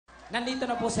Nandito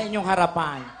na po sa inyong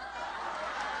harapan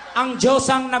ang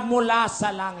Diyosang nagmula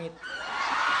sa langit.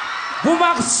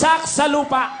 Bumagsak sa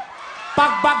lupa.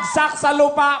 Pagbagsak sa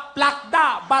lupa,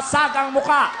 plakda, basag ang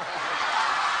muka.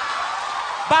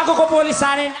 Bago ko po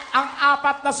lisanin ang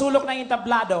 4 na sulok ng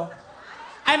entablado,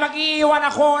 ay mag-iiwan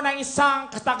ako ng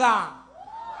isang katagang.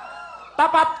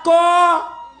 Tapat ko,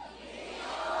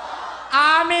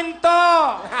 amin to.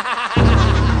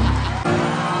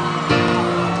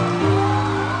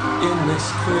 In this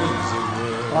crazy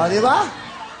world. O, di ba?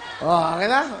 O, okay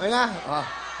na? Okay na? O,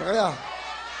 okay na.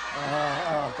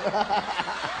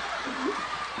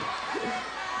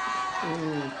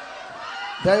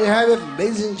 There you have it,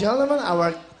 ladies and gentlemen,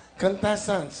 our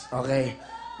contestants. Okay.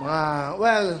 Well,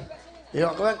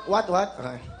 what?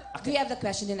 Okay. Do you have the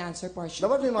question and answer portion?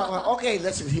 Dapat may mga, okay,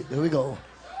 here we go.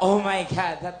 Oh my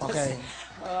God, that was... Okay.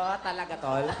 Oh, talaga,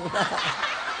 tol.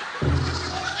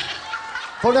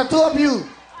 For the two of you,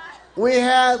 we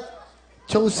have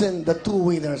chosen the 2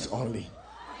 winners only.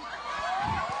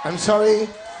 I'm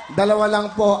sorry, 2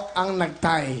 lang po ang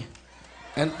nag-tie.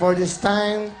 And for this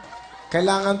time,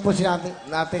 kailangan po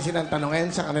natin silang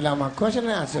tanungin sa kanilang mga question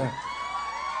and answer.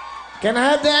 Can I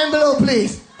have the envelope,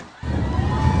 please?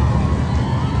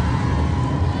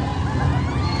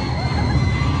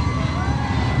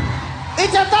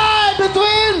 It's a tie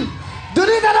between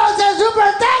Donita Nose and Super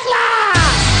Tekla!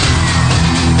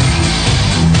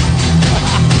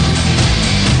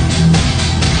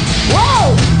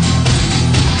 Wow!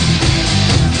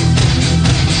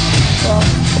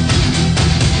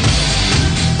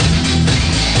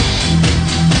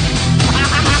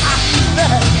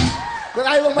 Kung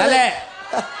ayaw mo Dali!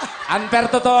 Unfair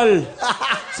to, tol.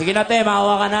 Sige na, te,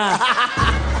 maawa ka na.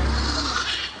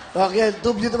 Okay,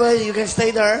 2 beautiful, you can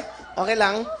stay there. Okay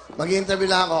lang. Mag-i-interview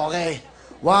lang ako, okay?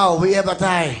 Wow, we have a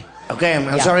tie. Okay,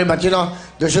 I'm sorry, but you know,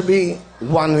 there should be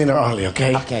 1 winner only,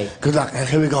 okay? Okay. Good luck, and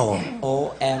here we go.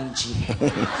 OMG.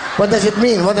 What does it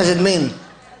mean? What does it mean?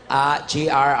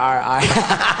 GRRR.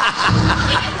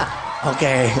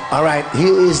 Okay, all right,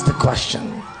 here is the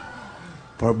question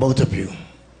for both of you.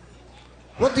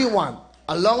 What do you want?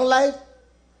 A long life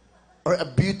or a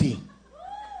beauty?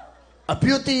 A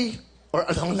beauty or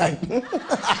a long life?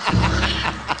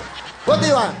 What do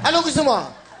you want? Ano gusto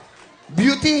mo?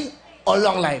 Beauty or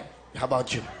long life? How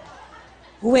about you?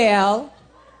 Well,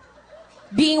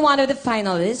 being one of the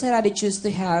finalists, I rather choose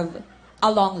to have a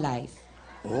long life.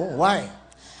 Oh, why?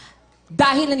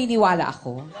 Dahil naniniwala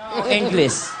ako.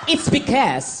 English. It's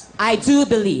because I do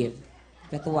believe,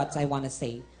 that's what I want to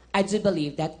say. I do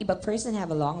believe that if a person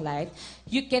have a long life,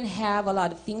 you can have a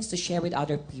lot of things to share with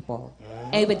other people.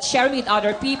 And with sharing with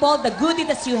other people, the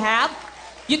goodness that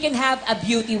you can have a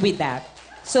beauty with that.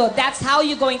 So that's how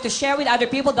you're going to share with other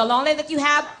people the long life that you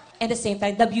have, and at the same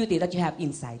time, the beauty that you have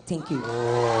inside. Thank you.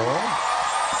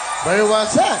 Oh, very well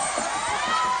said.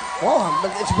 Oh,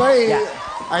 but it's very,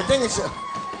 I think it's,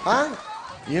 huh?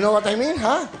 You know what I mean,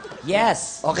 huh?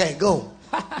 Yes. Okay, go.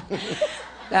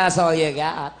 That's all you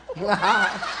got.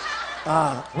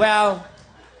 Well,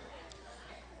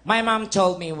 my mom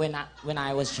told me when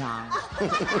I was young.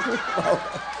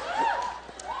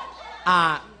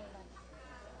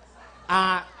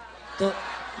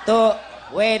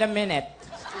 Wait a minute.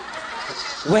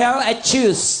 Well, I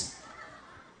choose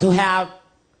to have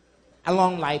a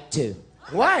long life too.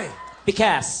 Why?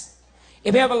 Because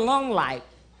if you have a long life,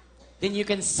 then you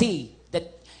can see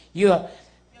that you...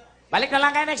 Balik na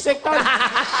lang kayo next week, tol.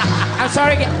 I'm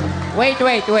sorry. Wait.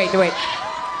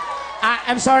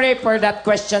 I'm sorry for that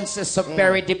question. It's so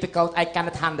very difficult. I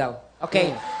cannot handle.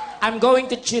 Okay. I'm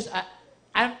going to choose...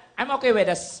 I'm okay with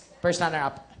this first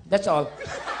runner-up. That's all.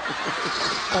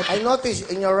 I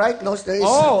noticed in your right nose there is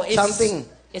something.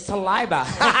 It's saliva.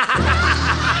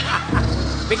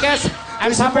 Because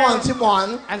I'm suffering...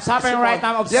 Sipon. I'm suffering right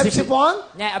now of... Sipon?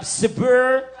 Yeah, of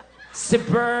severe...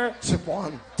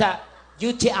 Sipon.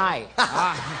 UTI.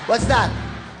 What's that?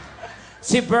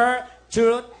 Severe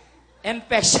throat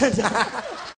infection.